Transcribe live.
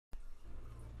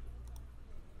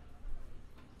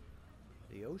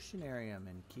the Oceanarium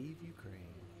in Kyiv,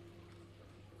 Ukraine.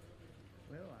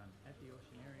 Well, I'm at the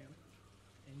Oceanarium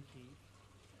in Kyiv,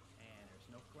 and there's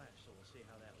no flash, so we'll see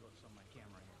how that looks on my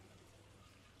camera here.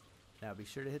 Now be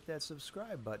sure to hit that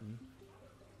subscribe button.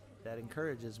 That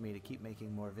encourages me to keep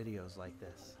making more videos like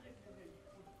this.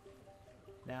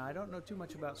 Now I don't know too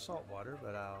much about saltwater,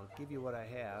 but I'll give you what I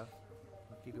have.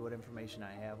 I'll give you what information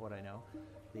I have, what I know.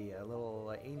 The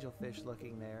little angelfish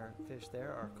looking fish there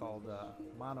are called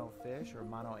mono fish or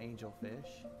mono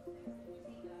angelfish.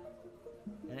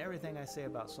 And everything I say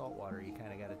about saltwater you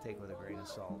kind of got to take with a grain of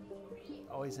salt.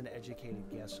 Always an educated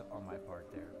guess on my part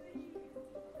there.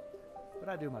 But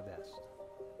I do my best.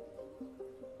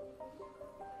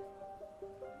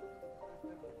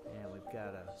 And we've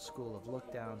got a school of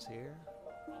look-downs here.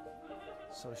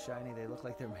 So shiny they look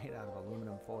like they're made out of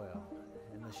aluminum foil.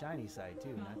 And the shiny side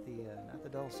too, not the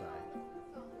dull side.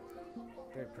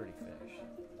 Very pretty fish.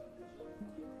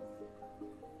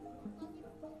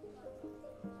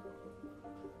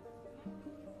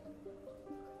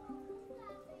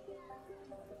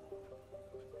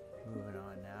 Moving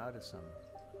on now to some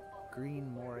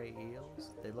green moray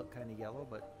eels. They look kind of yellow,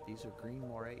 but these are green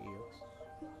moray eels.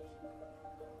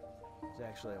 There's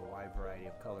actually a wide variety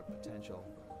of color potential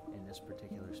in this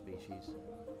particular species,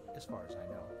 as far as I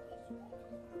know.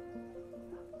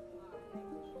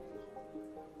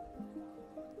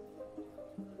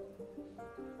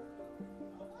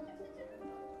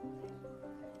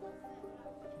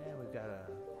 And we've got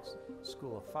a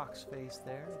school of foxface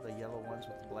there, the yellow ones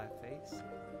with the black face.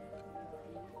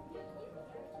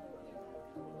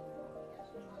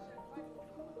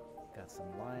 Got some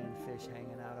lionfish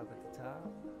hanging out up at the top.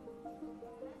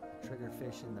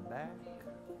 Triggerfish in the back.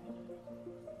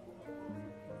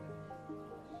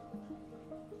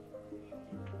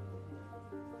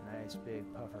 Nice big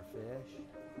puffer fish.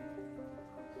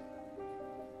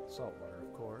 Saltwater,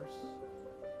 of course.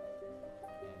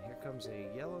 And here comes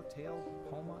a yellow-tailed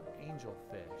Poma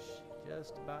angelfish.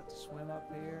 Just about to swim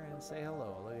up here and say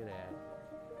hello. Look at that.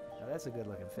 Now that's a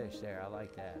good-looking fish there. I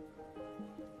like that.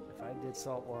 If I did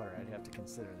saltwater, I'd have to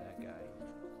consider that guy.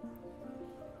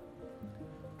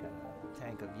 Got a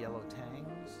tank of yellow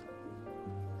tangs.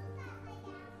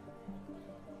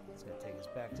 It's going to take us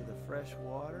back to the fresh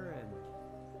water and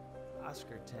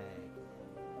Oscar tang.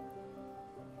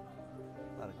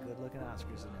 A lot of good-looking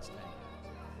Oscars in this tank.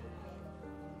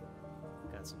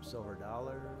 Got some silver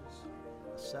dollars,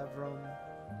 a Severum.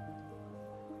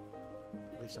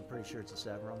 At least I'm pretty sure it's a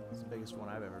Severum. It's the biggest one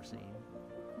I've ever seen.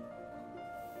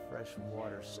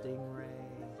 Freshwater stingray.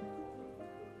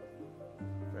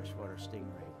 Freshwater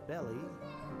stingray belly.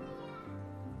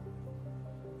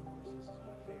 This is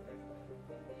my favorite.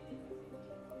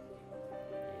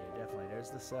 Yeah, definitely. There's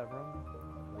the Severum.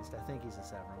 At least I think he's a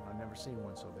Severum. I've never seen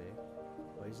one so big.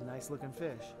 But he's a nice looking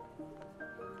fish.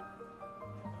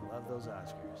 I love those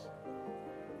Oscars.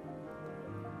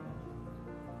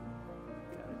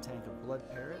 Got a tank of blood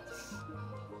parrots.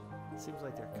 Seems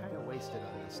like they're kind of wasted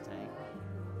on this tank.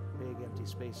 Big empty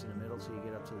space in the middle so you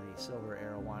get up to the silver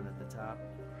arowana at the top.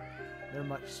 They're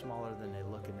much smaller than they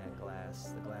look in that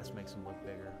glass. The glass makes them look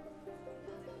bigger.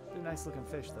 They're nice looking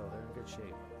fish though. They're in good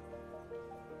shape.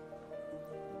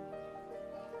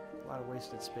 A lot of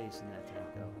wasted space in that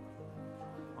tank though.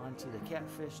 Onto the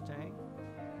catfish tank.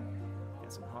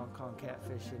 Got some Hong Kong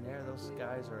catfish in there. Those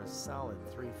guys are a solid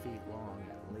 3 feet long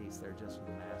at least. They're just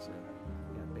massive.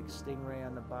 Got a big stingray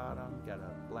on the bottom. Got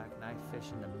a black knife fish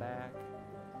in the back.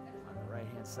 On the right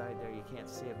hand side there, you can't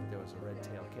see it, but there was a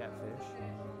red-tailed catfish.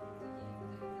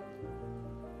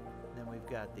 Then we've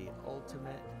got the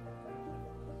ultimate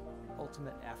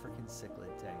African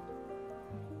cichlid tank.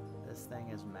 This thing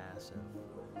is massive.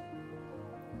 The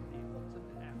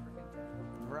ultimate African tank.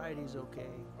 The variety's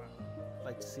okay. I'd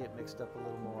like to see it mixed up a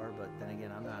little more, but then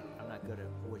again, I'm not good at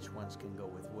which ones can go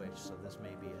with which, so this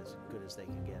may be as good as they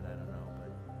can get. I don't know,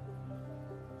 but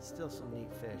still some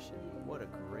neat fish, and what a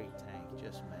great tank,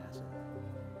 just massive.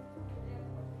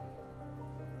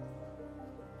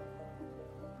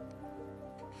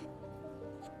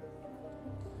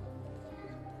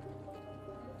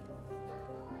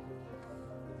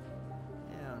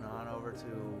 And on over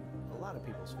to a lot of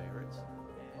people's favorites,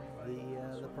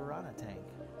 the piranha tank.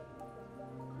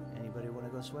 Anybody want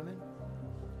to go swimming?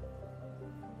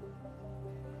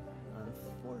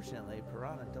 Unfortunately,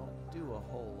 piranha don't do a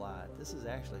whole lot. This is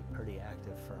actually pretty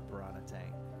active for a piranha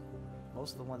tank.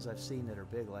 Most of the ones I've seen that are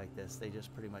big like this, they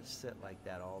just pretty much sit like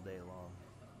that all day long.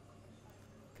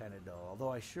 Kind of dull. Although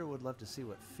I sure would love to see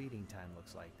what feeding time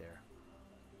looks like there.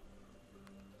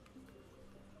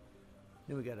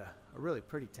 Then we got a really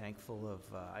pretty tank full of,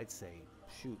 I'd say,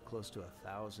 close to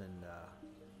 1,000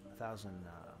 1,000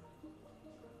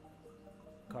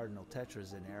 cardinal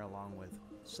tetras in there, along with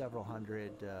several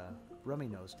hundred rummy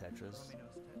nose tetras.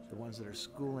 The ones that are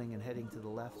schooling and heading to the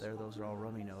left there, those are all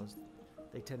rummy nosed.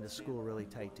 They tend to school really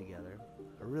tight together.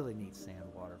 A really neat sand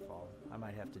waterfall. I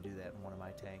might have to do that in one of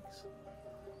my tanks.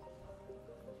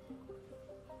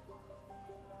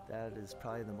 That is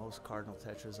probably the most cardinal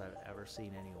tetras I've ever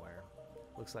seen anywhere.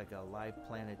 Looks like a live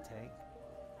planted tank.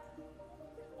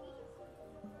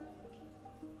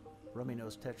 Rummy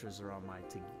nose tetras are on my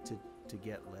to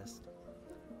get list.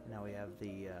 Now we have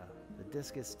the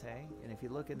discus tank, and if you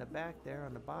look in the back there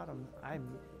on the bottom, I'm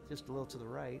just a little to the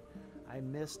right. I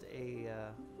missed a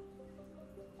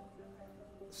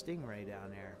stingray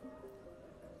down there,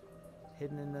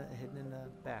 hidden in the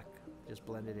back, just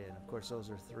blended in. Of course, those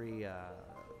are 3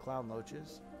 clown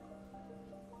loaches.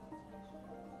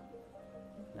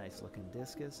 Nice looking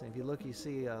discus. And if you look, you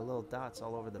see little dots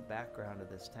all over the background of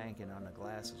this tank and on the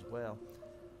glass as well.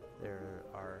 There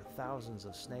are thousands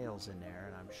of snails in there,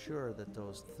 and I'm sure that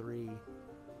those 3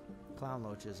 clown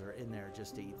loaches are in there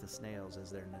just to eat the snails, as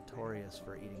they're notorious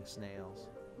for eating snails.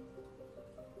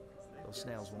 Those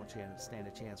snails won't stand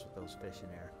a chance with those fish in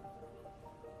there.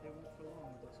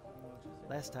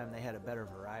 Last time they had a better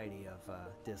variety of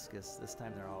discus. This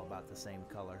time they're all about the same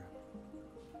color.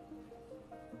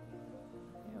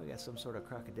 Yeah, we got some sort of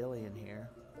crocodilian here.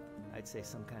 I'd say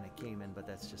some kind of caiman, but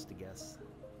that's just a guess.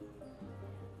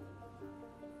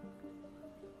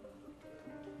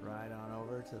 Right on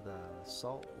over to the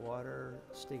saltwater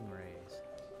stingrays,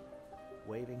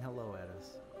 waving hello at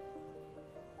us.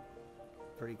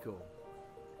 Pretty cool.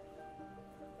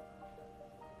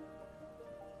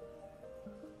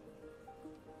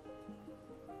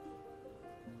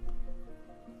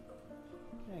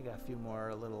 I got a few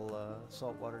more little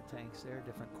saltwater tanks there,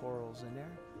 different corals in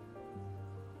there.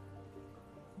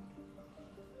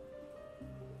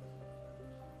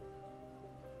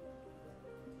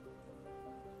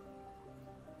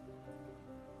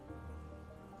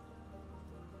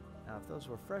 Now, if those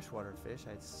were freshwater fish,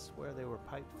 I'd swear they were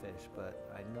piped fish, but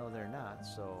I know they're not,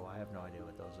 so I have no idea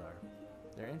what those are.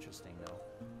 They're interesting, though.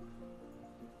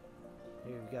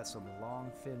 Here you've got some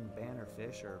long fin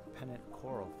bannerfish, or pennant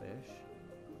coral fish,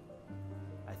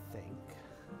 I think.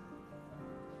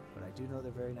 But I do know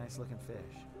they're very nice looking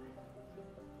fish.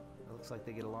 It looks like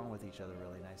they get along with each other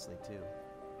really nicely, too.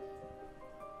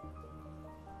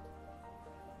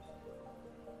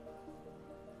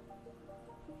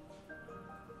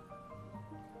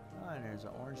 And there's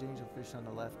an orange angelfish on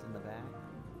the left in the back.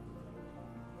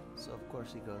 So of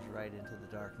course he goes right into the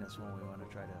darkness when we want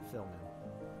to try to film him.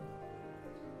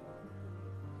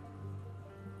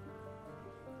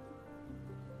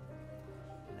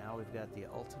 Now we've got the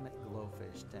ultimate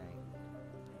glowfish tank.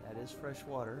 That is fresh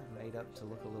water, made up to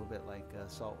look a little bit like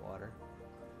salt water,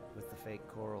 with the fake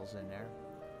corals in there.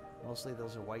 Mostly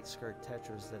those are white skirt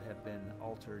tetras that have been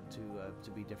altered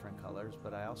to be different colors,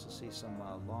 but I also see some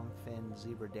long fin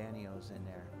zebra danios in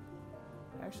there.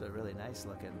 Actually really nice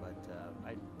looking, but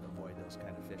I avoid those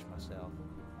kind of fish myself.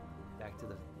 Back to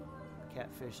the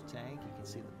catfish tank, you can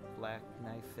see the black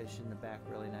knife fish in the back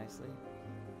really nicely.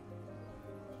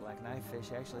 Black knife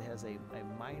fish actually has a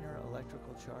minor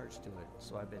electrical charge to it,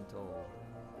 so I've been told.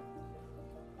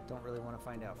 Don't really want to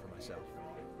find out for myself.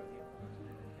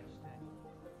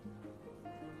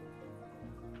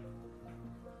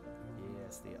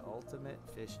 The ultimate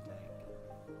fish tank.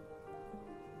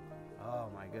 Oh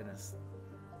my goodness.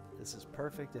 This is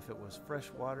perfect if it was fresh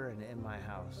water and in my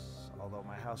house, although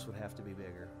my house would have to be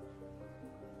bigger.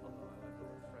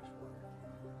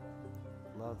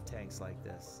 Love tanks like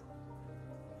this.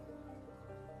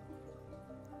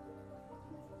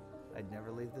 I'd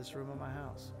never leave this room in my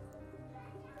house.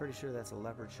 Pretty sure that's a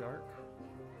leopard shark,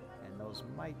 and those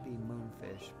might be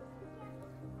moonfish.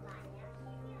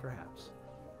 Perhaps.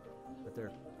 But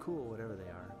they're cool, whatever they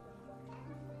are.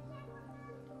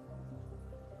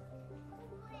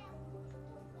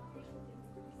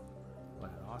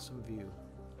 What an awesome view.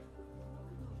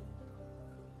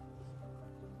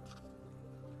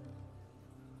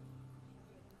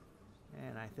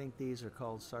 And I think these are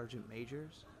called Sergeant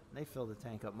Majors. They fill the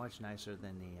tank up much nicer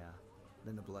than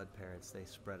the blood parrots. They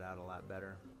spread out a lot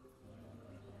better.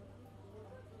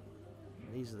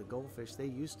 These are the goldfish. They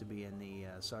used to be in the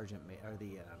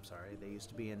they used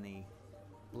to be in the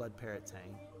blood parrot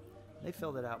tank. They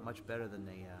filled it out much better than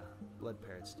the blood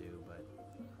parrots do, but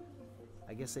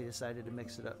I guess they decided to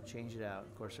mix it up and change it out.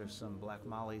 Of course, there's some black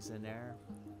mollies in there,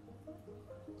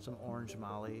 some orange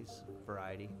mollies,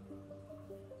 variety.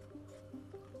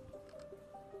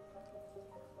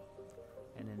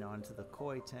 And then on to the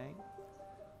koi tank.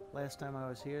 Last time I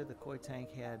was here, the koi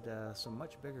tank had some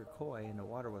much bigger koi, and the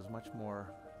water was much more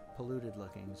polluted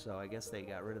looking, so I guess they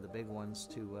got rid of the big ones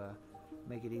to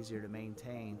make it easier to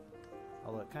maintain.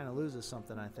 Although it kind of loses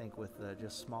something, I think, with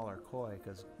just smaller koi,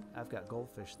 because I've got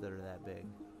goldfish that are that big.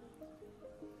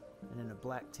 And then the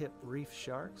black tip reef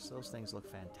sharks, those things look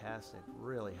fantastic.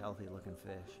 Really healthy looking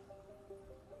fish.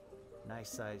 Nice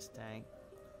sized tank.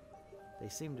 They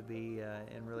seem to be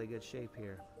in really good shape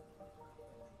here.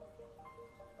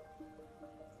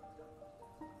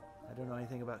 I don't know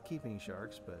anything about keeping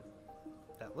sharks, but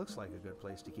that looks like a good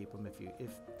place to keep them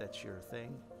if that's your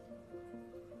thing.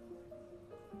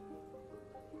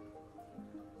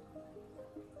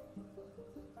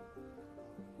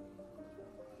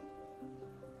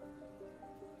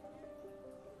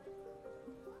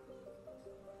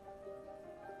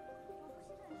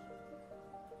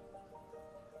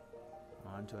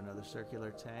 On to another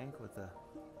circular tank with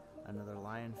another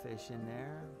lionfish in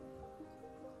there.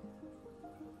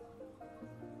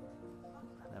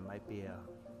 That might be a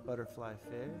butterfly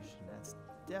fish, and that's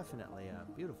definitely a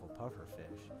beautiful puffer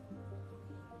fish.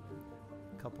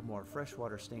 A couple more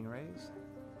freshwater stingrays.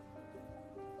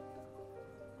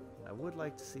 I would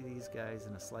like to see these guys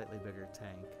in a slightly bigger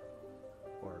tank,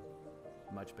 or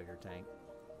much bigger tank.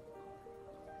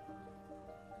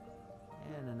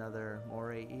 And another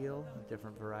moray eel, a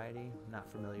different variety. Not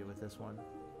familiar with this one.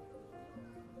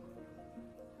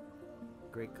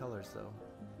 Great colors though.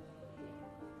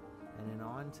 And then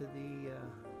on to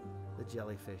the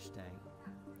jellyfish tank.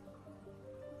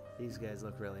 These guys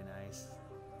look really nice.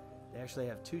 They actually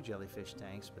have two jellyfish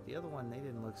tanks, but the other one, they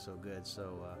didn't look so good,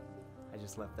 so I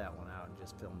just left that one out and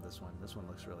just filmed this one. This one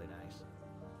looks really nice.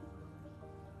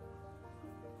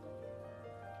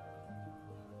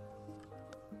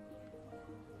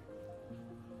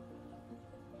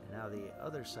 And now the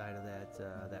other side of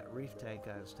that reef tank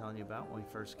I was telling you about when we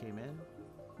first came in.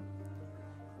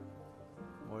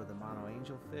 More of the mono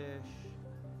angelfish.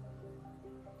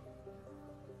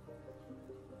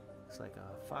 Looks like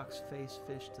a fox face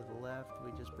fish to the left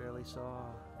we just barely saw.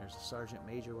 There's the sergeant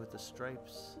major with the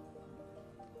stripes.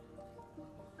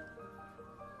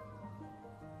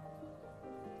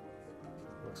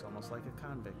 Looks almost like a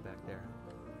convict back there.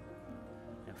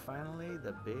 And finally,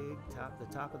 the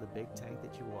top of the big tank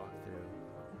that you walk through.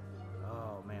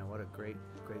 Oh man, what a great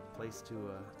place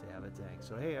to have a tank.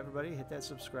 So hey everybody, hit that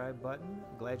subscribe button.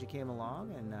 Glad you came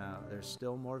along, and there's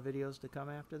still more videos to come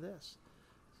after this.